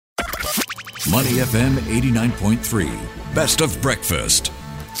Money FM 89.3. Best of breakfast.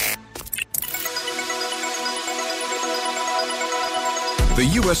 The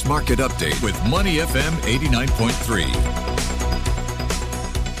U.S. Market Update with Money FM 89.3.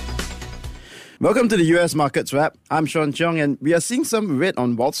 Welcome to the US Markets Wrap. I'm Sean Cheong, and we are seeing some red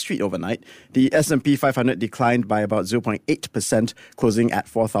on Wall Street overnight. The S&P 500 declined by about 0.8%, closing at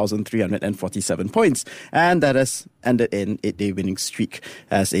 4,347 points. And that has ended an 8-day winning streak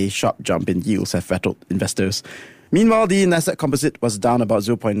as a sharp jump in yields have rattled investors. Meanwhile, the Nasdaq Composite was down about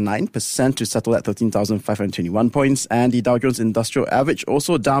 0.9% to settle at 13,521 points, and the Dow Jones Industrial Average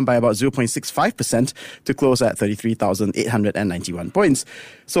also down by about 0.65% to close at 33,891 points.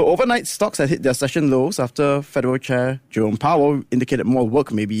 So overnight, stocks had hit their session lows after Federal Chair Jerome Powell indicated more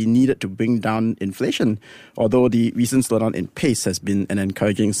work may be needed to bring down inflation, although the recent slowdown in pace has been an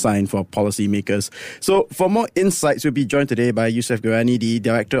encouraging sign for policymakers. So for more insights, we'll be joined today by Yusuf Gurani, the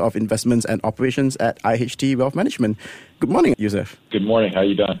Director of Investments and Operations at IHT Wealth Management. Good morning, Yusuf. Good morning. How are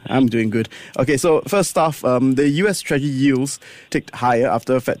you doing? I'm doing good. Okay, so first off, the U.S. Treasury yields ticked higher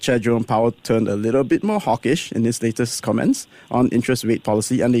after Fed Chair Jerome Powell turned a little bit more hawkish in his latest comments on interest rate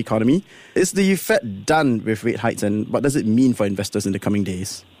policy and the economy. Is the Fed done with rate hikes, and what does it mean for investors in the coming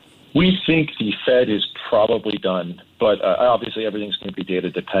days? We think the Fed is probably done, but obviously everything's going to be data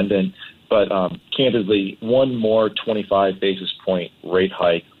dependent. But candidly, one more 25 basis point rate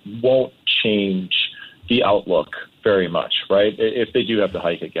hike won't change the outlook very much, right? If they do have to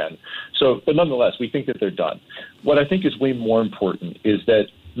hike again. So, but nonetheless, we think that they're done. What I think is way more important is that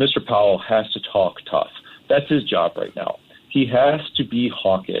Mr. Powell has to talk tough. That's his job right now. He has to be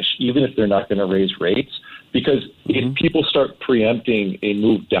hawkish, even if they're not going to raise rates, because if people start preempting a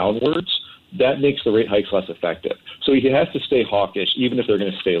move downwards, that makes the rate hikes less effective. So he has to stay hawkish, even if they're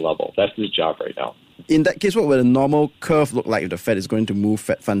going to stay level. That's his job right now. In that case, what would a normal curve look like if the Fed is going to move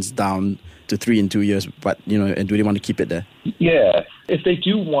Fed funds down to 3 in 2 years, but, and do they want to keep it there? Yeah. If they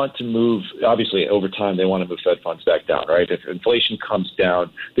do want to move, obviously over time they want to move Fed funds back down, right? If inflation comes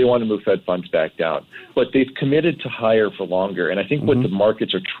down, they want to move Fed funds back down. But they've committed to higher for longer. And I think what the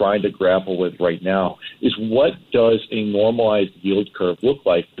markets are trying to grapple with right now is what does a normalized yield curve look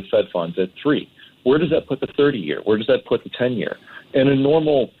like with Fed funds at 3? Where does that put the 30-year? Where does that put the 10-year? In a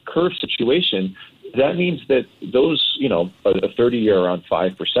normal curve situation, that means that those, a 30-year around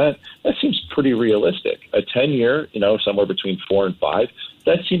 5%, that seems pretty realistic. A 10-year, somewhere between 4 and 5,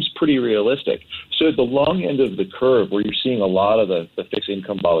 that seems pretty realistic. So at the long end of the curve, where you're seeing a lot of the fixed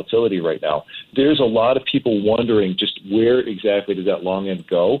income volatility right now, there's a lot of people wondering just where exactly does that long end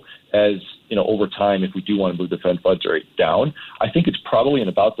go as, over time, if we do want to move the Fed funds rate down. I think it's probably in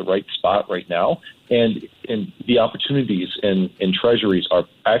about the right spot right now. And the opportunities in treasuries are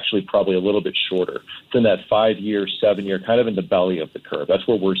actually probably a little bit shorter than that 5-year, 7-year, kind of in the belly of the curve. That's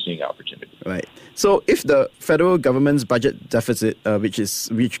where we're seeing opportunity. Right. So if the federal government's budget deficit,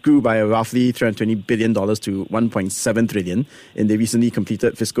 which grew by roughly $320 billion to $1.7 trillion in the recently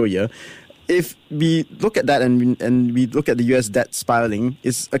completed fiscal year, if we look at that and we look at the U.S. debt spiraling,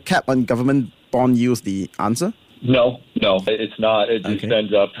 is a cap on government bond yields the answer? No, it's not. It just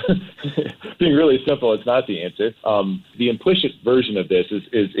ends up being really simple. It's not the answer. The implicit version of this is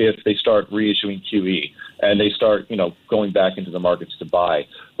if they start reissuing QE and they start, going back into the markets to buy.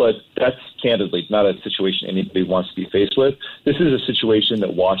 But that's candidly not a situation anybody wants to be faced with. This is a situation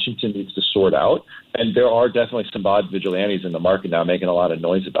that Washington needs to sort out. And there are definitely some odd vigilantes in the market now making a lot of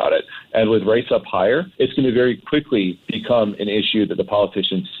noise about it. And with rates up higher, it's going to very quickly become an issue that the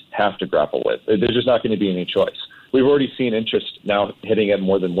politicians have to grapple with. There's just not going to be any choice. We've already seen interest now hitting at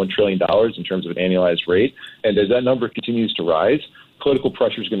more than $1 trillion in terms of an annualized rate. And as that number continues to rise, political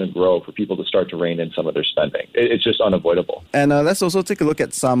pressure is going to grow for people to start to rein in some of their spending. It's just unavoidable. And let's also take a look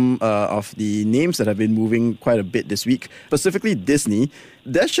at some of the names that have been moving quite a bit this week, specifically Disney.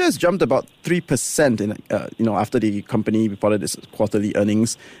 Their shares jumped about 3% after the company reported its quarterly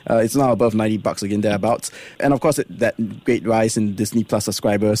earnings. It's now above $90 again, thereabouts. And of course, that great rise in Disney Plus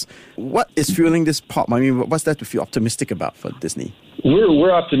subscribers. What is fueling this pop? I mean, what's that to feel optimistic about for Disney?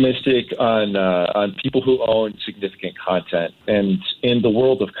 We're optimistic on people who own significant content. And in the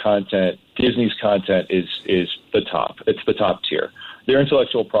world of content, Disney's content is the top. It's the top tier. Their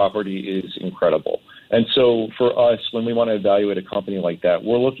intellectual property is incredible. And so for us, when we want to evaluate a company like that,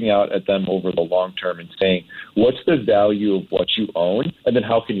 we're looking out at them over the long term and saying, what's the value of what you own, and then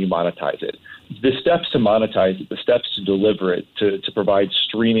how can you monetize it? The steps to monetize it, the steps to deliver it, to provide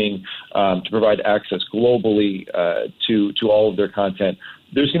streaming, to provide access globally to all of their content,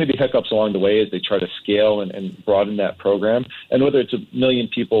 there's going to be hiccups along the way as they try to scale and broaden that program. And whether it's 1 million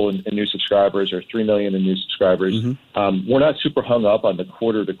people in new subscribers or 3 million in new subscribers, we're not super hung up on the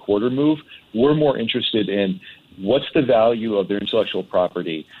quarter-to-quarter move. We're more interested in what's the value of their intellectual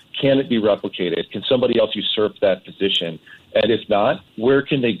property? Can it be replicated? Can somebody else usurp that position? And if not, where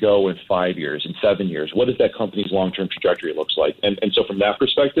can they go in 5 years, in 7 years? What does that company's long-term trajectory looks like? And so from that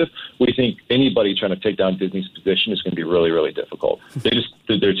perspective, we think anybody trying to take down Disney's position is going to be really, really difficult.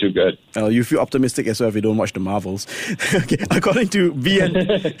 They're too good. You feel optimistic as well if you don't watch the Marvels. Okay. According to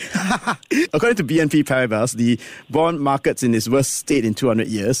BNP Paribas, the bond market's in its worst state in 200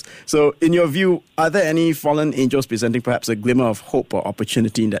 years. So in your view, are there any fallen angels presenting perhaps a glimmer of hope or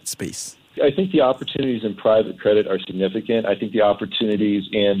opportunity in that space? I think the opportunities in private credit are significant. I think the opportunities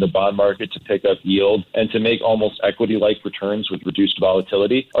in the bond market to pick up yield and to make almost equity-like returns with reduced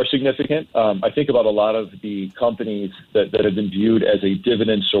volatility are significant. I think about a lot of the companies that have been viewed as a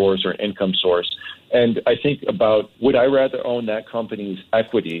dividend source or an income source. And I think about, would I rather own that company's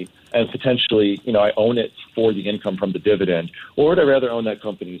equity and potentially, I own it for the income from the dividend, or would I rather own that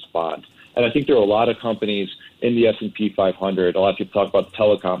company's bond? And I think there are a lot of companies in the S&P 500. A lot of people talk about the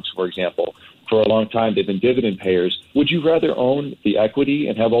telecoms, for example. For a long time, they've been dividend payers. Would you rather own the equity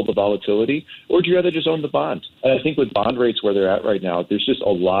and have all the volatility, or would you rather just own the bond? And I think with bond rates where they're at right now, there's just a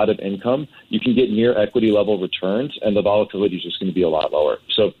lot of income. You can get near equity level returns, and the volatility is just going to be a lot lower.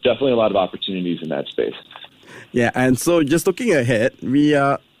 So definitely a lot of opportunities in that space. Yeah, and so just looking ahead, we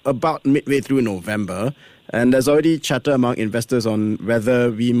are about midway through November. And there's already chatter among investors on whether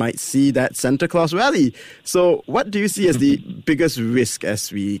we might see that Santa Claus rally. So what do you see as the biggest risk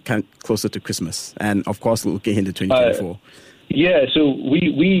as we come closer to Christmas? And, of course, looking into 2024. So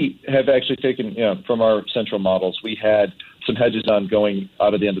we have actually taken, from our central models, we had some hedges on going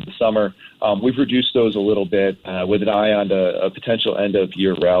out of the end of the summer. We've reduced those a little bit with an eye on a potential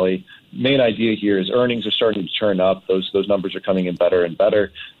end-of-year rally. Main idea here is earnings are starting to turn up. Those numbers are coming in better and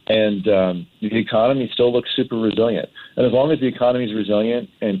better. And the economy still looks super resilient. And as long as the economy is resilient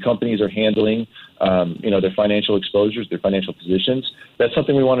and companies are handling, their financial exposures, their financial positions, that's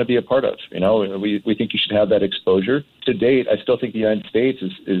something we want to be a part of. We think you should have that exposure. To date, I still think the United States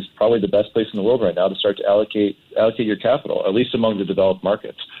is probably the best place in the world right now to start to allocate your capital, at least among the developed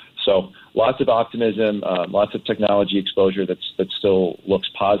markets. So lots of optimism, lots of technology exposure that still looks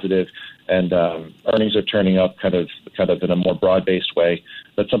positive, and earnings are turning up kind of in a more broad-based way.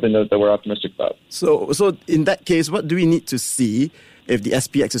 That's something that we're optimistic about. So in that case, what do we need to see if the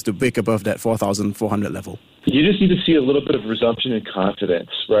SPX is to break above that 4,400 level? You just need to see a little bit of resumption in confidence,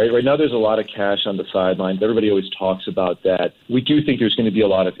 right? Right now there's a lot of cash on the sidelines. Everybody always talks about that. We do think there's going to be a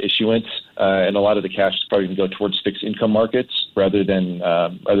lot of issuance, and a lot of the cash is probably going to go towards fixed income markets rather than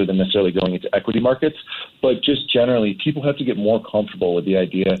necessarily going into equity markets. But just generally, people have to get more comfortable with the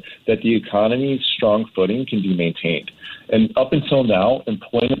idea that the economy's strong footing can be maintained. And up until now,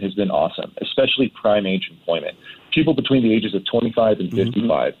 employment has been awesome, especially prime age employment. People between the ages of 25 and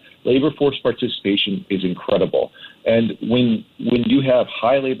 55, labor force participation is incredible. And when you have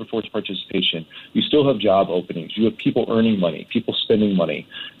high labor force participation, you still have job openings. You have people earning money, people spending money.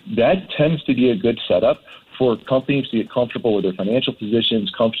 That tends to be a good setup for companies to get comfortable with their financial positions,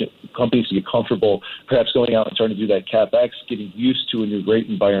 companies to get comfortable perhaps going out and starting to do that CapEx, getting used to a new rate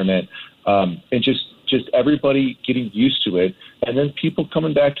environment, and just everybody getting used to it, and then people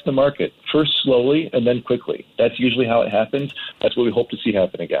coming back to the market, first slowly and then quickly. That's usually how it happens. That's what we hope to see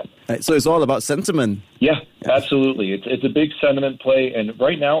happen again. Right, so it's all about sentiment. Yeah, absolutely. It's a big sentiment play, and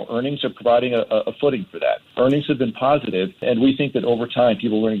right now earnings are providing a footing for that. Earnings have been positive, and we think that over time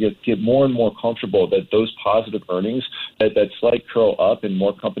people are going to get more and more comfortable that those positive earnings, that slight curl up and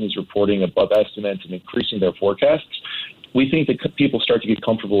more companies reporting above estimates and increasing their forecasts, we think that people start to get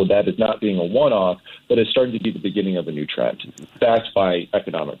comfortable with that as not being a one-off, but as starting to be the beginning of a new trend, backed by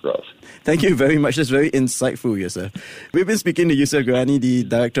economic growth. Thank you very much. That's very insightful, Yusuf. We've been speaking to Yusuf Ghorani, the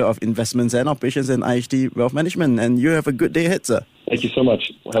Director of Investments and Operations in IHT Wealth Management, and you have a good day ahead, sir. Thank you so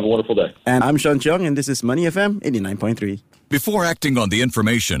much. Have a wonderful day. And I'm Sean Cheong, and this is Money FM 89.3. Before acting on the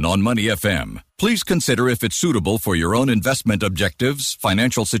information on Money FM, please consider if it's suitable for your own investment objectives,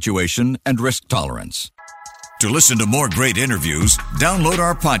 financial situation, and risk tolerance. To listen to more great interviews, download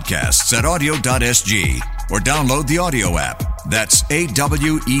our podcasts at audio.sg or download the audio app. That's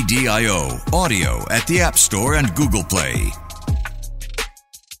AWEDIO, audio at the App Store and Google Play.